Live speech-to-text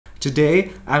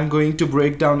Today, I'm going to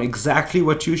break down exactly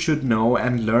what you should know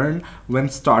and learn when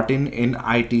starting in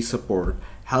IT support,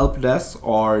 help desk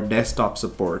or desktop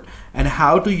support, and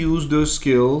how to use those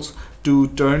skills to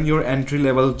turn your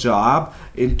entry-level job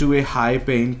into a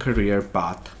high-paying career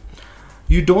path.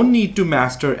 You don't need to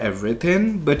master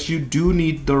everything, but you do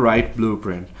need the right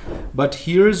blueprint. But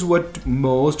here's what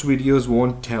most videos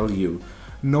won't tell you.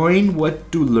 Knowing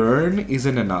what to learn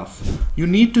isn't enough. You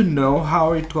need to know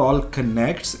how it all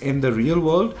connects in the real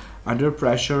world under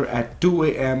pressure at 2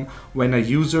 a.m. when a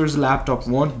user's laptop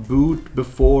won't boot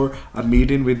before a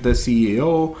meeting with the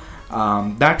CEO.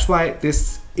 That's why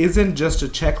this isn't just a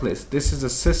checklist. This is a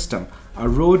system, a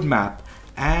roadmap,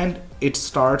 and it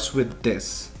starts with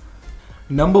this.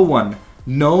 Number 1,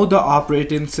 know the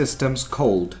operating system's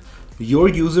code. Your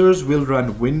users will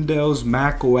run Windows,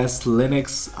 Mac OS,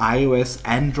 Linux, iOS,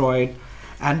 Android,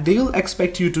 and they'll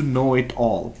expect you to know it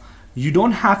all. You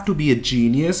don't have to be a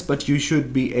genius, but you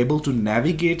should be able to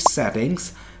navigate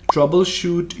settings,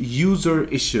 troubleshoot user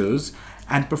issues,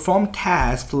 and perform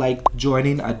tasks like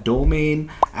joining a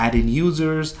domain, adding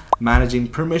users, managing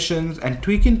permissions, and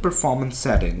tweaking performance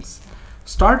settings.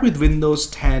 Start with Windows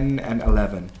 10 and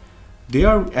 11. They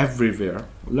are everywhere.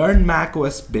 Learn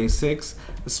macOS basics,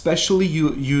 especially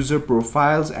user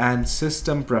profiles and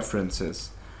system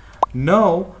preferences.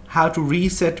 Know how to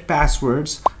reset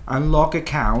passwords, unlock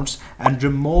accounts, and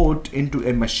remote into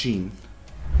a machine.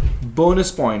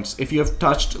 Bonus points: if you have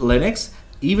touched Linux,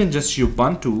 even just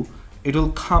Ubuntu, it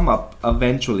will come up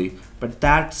eventually, but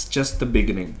that's just the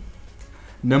beginning.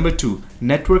 Number 2,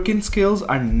 networking skills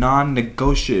are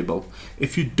non-negotiable.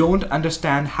 If you don't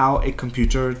understand how a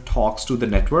computer talks to the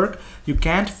network, you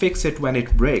can't fix it when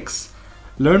it breaks.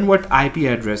 Learn what IP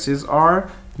addresses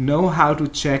are, know how to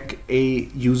check a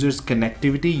user's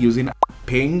connectivity using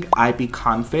ping,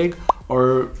 ipconfig,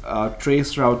 or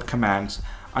traceroute commands.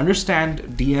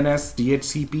 Understand DNS,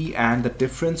 DHCP, and the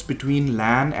difference between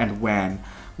LAN and WAN.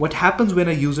 What happens when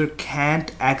a user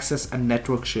can't access a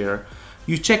network share?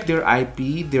 You check their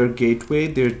IP, their gateway,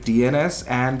 their DNS,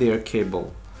 and their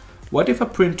cable. What if a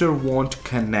printer won't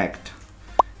connect?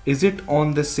 Is it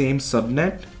on the same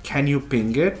subnet? Can you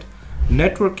ping it?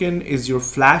 Networking is your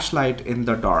flashlight in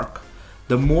the dark.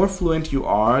 The more fluent you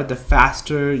are, the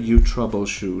faster you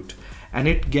troubleshoot. And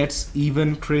it gets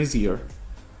even crazier.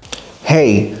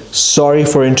 Hey, sorry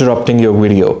for interrupting your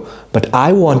video, but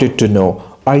I wanted to know,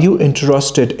 are you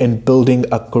interested in building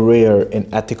a career in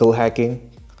ethical hacking?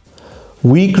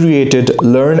 We created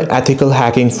Learn Ethical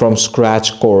Hacking from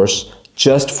Scratch course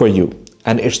just for you,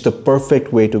 and it's the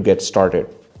perfect way to get started.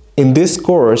 In this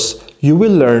course, you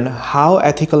will learn how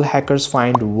ethical hackers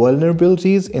find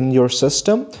vulnerabilities in your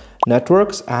system,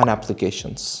 networks, and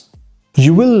applications.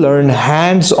 You will learn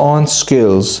hands-on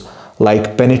skills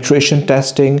like penetration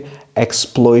testing,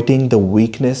 exploiting the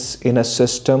weakness in a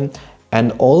system,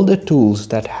 and all the tools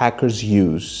that hackers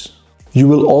use. You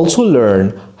will also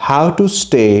learn how to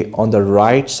stay on the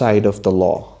right side of the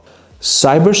law.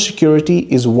 Cybersecurity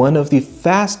is one of the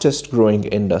fastest growing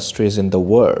industries in the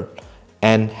world,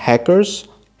 and hackers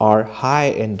are high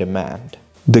in demand.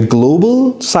 The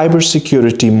global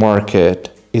cybersecurity market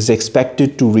is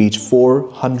expected to reach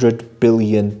 $400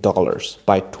 billion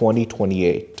by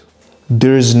 2028.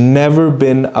 There's never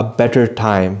been a better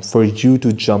time for you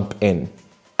to jump in.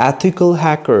 Ethical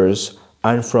hackers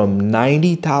earn from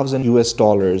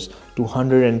 $90,000 to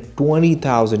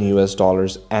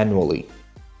 $120,000 annually.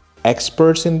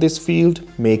 Experts in this field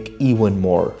make even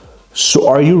more. So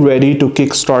are you ready to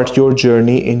kickstart your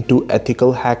journey into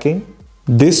ethical hacking?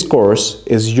 This course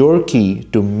is your key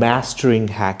to mastering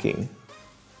hacking.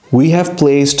 We have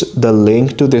placed the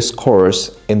link to this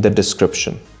course in the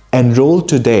description. Enroll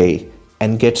today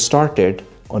and get started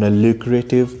on a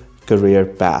lucrative career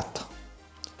path.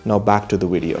 Now back to the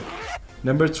video.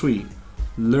 Number 3,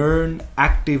 learn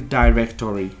Active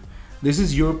Directory. This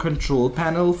is your control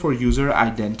panel for user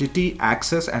identity,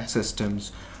 access, and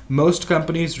systems. Most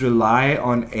companies rely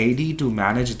on AD to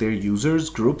manage their users,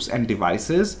 groups, and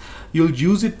devices. You'll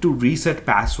use it to reset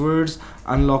passwords,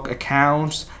 unlock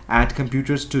accounts, add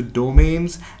computers to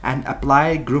domains, and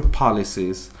apply group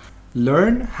policies.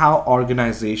 Learn how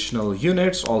organizational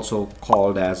units, also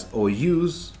called as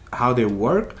OUs, how they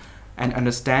work, and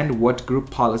understand what group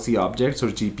policy objects or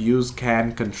GPUs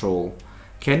can control.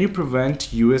 Can you prevent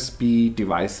USB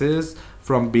devices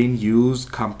from being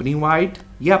used company-wide?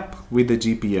 Yep, with the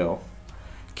GPO.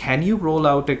 Can you roll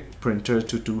out a printer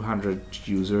to 200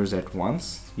 users at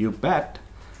once? You bet.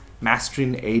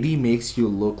 Mastering AD makes you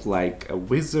look like a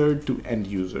wizard to end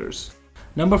users.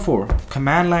 Number 4,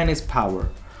 command line is power.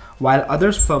 While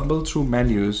others fumble through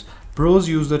menus, pros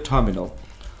use the terminal.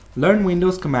 Learn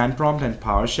Windows command prompt and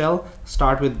PowerShell.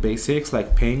 Start with basics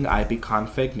like ping,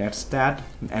 ipconfig, netstat,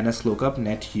 nslookup,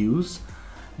 netuse.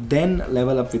 Then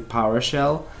level up with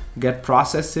PowerShell. Get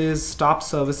processes, stop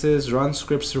services, run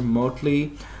scripts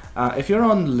remotely. If you're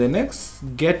on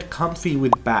Linux, get comfy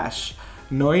with Bash.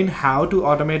 Knowing how to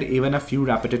automate even a few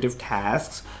repetitive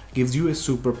tasks gives you a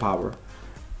superpower.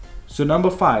 So number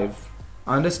 5,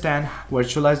 understand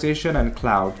virtualization and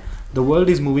cloud. The world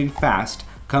is moving fast.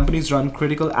 Companies run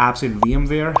critical apps in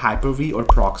VMware, Hyper-V, or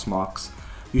Proxmox.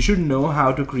 You should know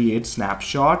how to create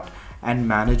snapshot and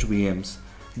manage VMs.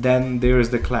 Then there is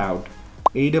the cloud.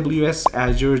 AWS,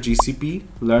 Azure, GCP.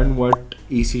 Learn what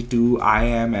EC2,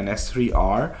 IAM, and S3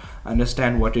 are.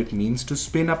 Understand what it means to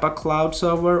spin up a cloud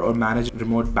server or manage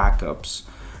remote backups.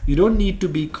 You don't need to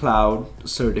be cloud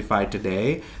certified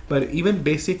today, but even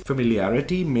basic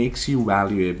familiarity makes you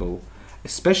valuable,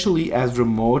 especially as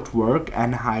remote work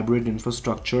and hybrid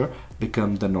infrastructure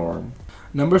become the norm.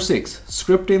 Number 6,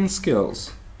 scripting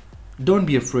skills. Don't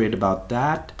be afraid about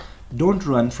that. Don't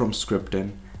run from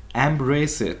scripting.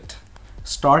 Embrace it.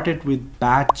 Start it with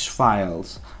batch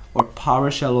files or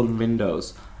PowerShell on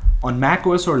Windows. On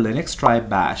macOS or Linux, try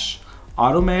Bash.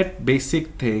 Automate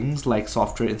basic things like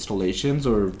software installations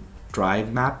or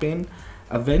drive mapping.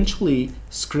 Eventually,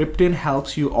 scripting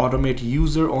helps you automate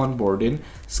user onboarding,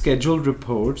 schedule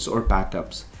reports, or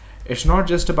backups. It's not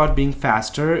just about being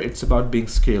faster, it's about being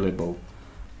scalable.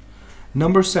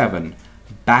 Number 7,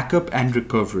 backup and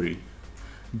recovery.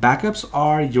 Backups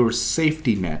are your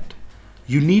safety net.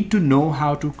 You need to know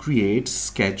how to create,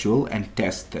 schedule, and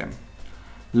test them.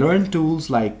 Learn tools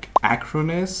like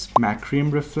Acronis,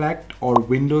 Macrium Reflect, or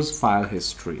Windows File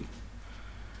History.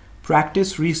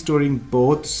 Practice restoring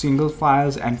both single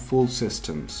files and full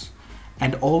systems.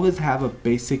 And always have a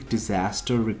basic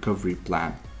disaster recovery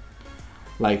plan.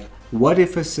 Like, what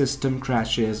if a system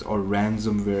crashes or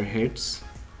ransomware hits?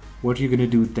 What are you gonna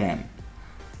do then?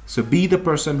 So be the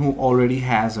person who already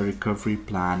has a recovery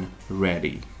plan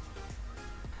ready.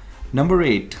 Number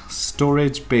 8,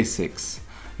 storage basics.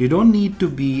 You don't need to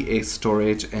be a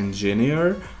storage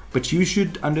engineer, but you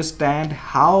should understand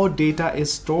how data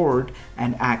is stored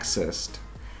and accessed.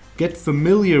 Get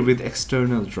familiar with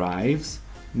external drives,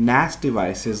 NAS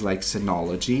devices like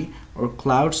Synology, or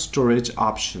cloud storage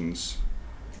options.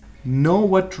 Know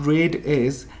what RAID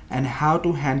is and how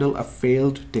to handle a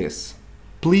failed disk.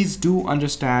 Please do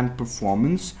understand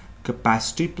performance,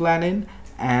 capacity planning,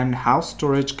 and how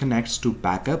storage connects to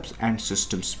backups and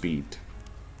system speed.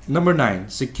 Number 9,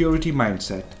 security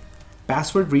mindset.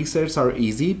 Password resets are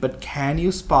easy, but can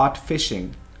you spot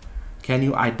phishing? Can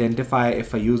you identify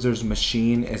if a user's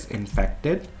machine is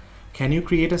infected? Can you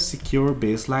create a secure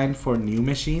baseline for new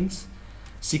machines?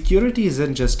 Security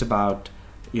isn't just about,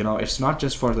 it's not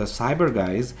just for the cyber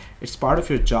guys, it's part of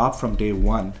your job from day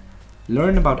one.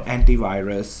 Learn about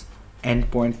antivirus,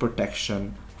 endpoint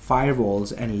protection,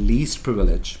 firewalls, and least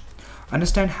privilege.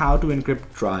 Understand how to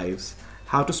encrypt drives,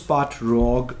 how to spot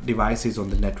rogue devices on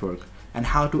the network, and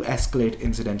how to escalate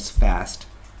incidents fast.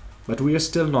 But we are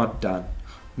still not done.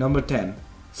 Number 10,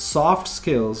 soft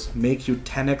skills make you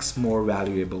 10x more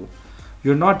valuable.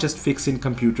 You're not just fixing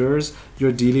computers,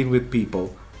 you're dealing with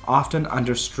people, often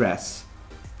under stress.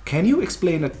 Can you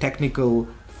explain a technical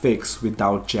fix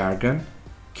without jargon?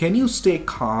 Can you stay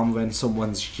calm when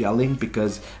someone's yelling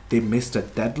because they missed a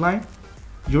deadline?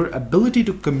 Your ability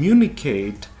to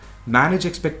communicate, manage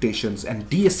expectations, and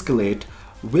de-escalate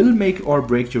will make or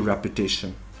break your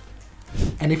reputation.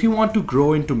 And if you want to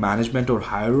grow into management or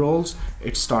higher roles,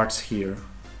 it starts here.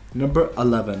 Number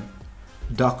 11,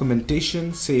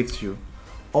 documentation saves you.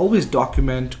 Always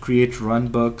document, create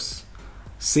runbooks,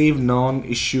 save known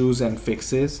issues and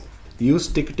fixes, use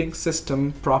ticketing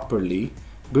system properly.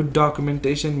 Good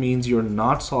documentation means you're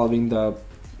not solving the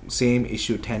same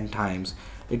issue 10 times.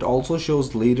 It also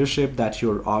shows leadership that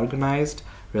you're organized,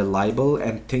 reliable,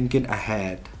 and thinking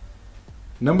ahead.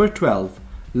 Number 12,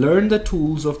 learn the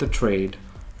tools of the trade.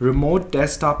 Remote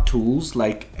desktop tools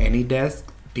like AnyDesk,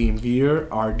 TeamViewer,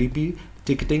 RDP,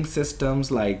 ticketing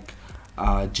systems like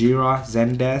Jira,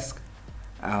 Zendesk,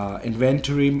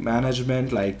 inventory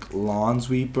management like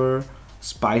LawnSweeper,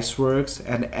 Spiceworks,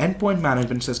 and endpoint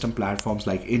management system platforms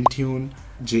like Intune,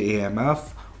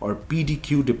 JAMF, or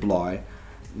PDQ Deploy.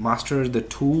 Master the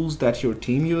tools that your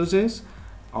team uses,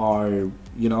 or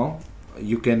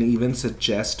you can even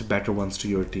suggest better ones to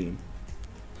your team.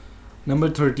 Number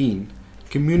 13,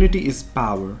 community is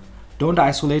power. Don't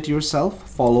isolate yourself.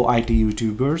 Follow IT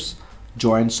YouTubers.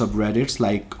 Join subreddits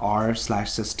like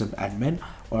r/systemadmin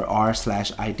or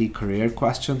r/IT career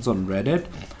questions on Reddit.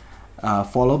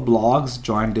 Follow blogs,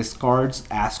 join discords,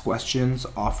 ask questions,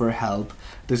 offer help.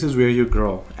 This is where you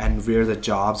grow and where the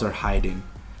jobs are hiding.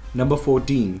 Number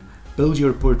 14, build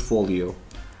your portfolio.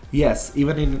 Yes,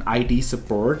 even in IT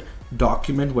support,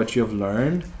 document what you have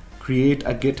learned. Create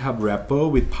a GitHub repo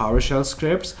with PowerShell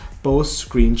scripts, post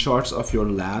screenshots of your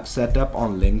lab setup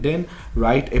on LinkedIn,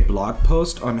 write a blog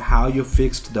post on how you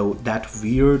fixed that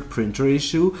weird printer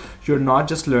issue. You're not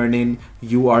just learning,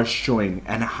 you are showing,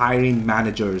 and hiring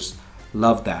managers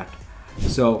love that.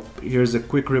 So here's a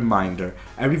quick reminder.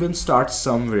 Everyone starts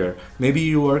somewhere. Maybe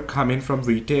you are coming from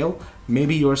retail,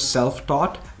 maybe you're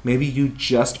self-taught, maybe you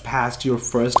just passed your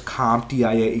first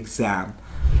CompTIA exam.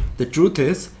 The truth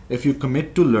is, if you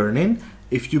commit to learning,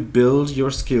 if you build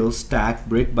your skills stack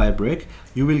brick by brick,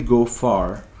 you will go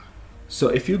far. So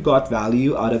if you got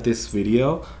value out of this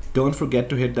video, don't forget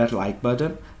to hit that like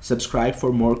button, subscribe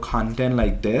for more content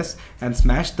like this, and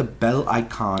smash the bell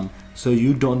icon so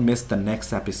you don't miss the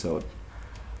next episode.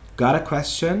 Got a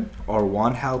question or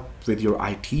want help with your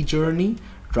IT journey?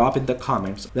 Drop in the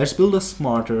comments. Let's build a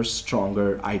smarter,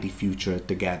 stronger IT future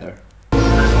together.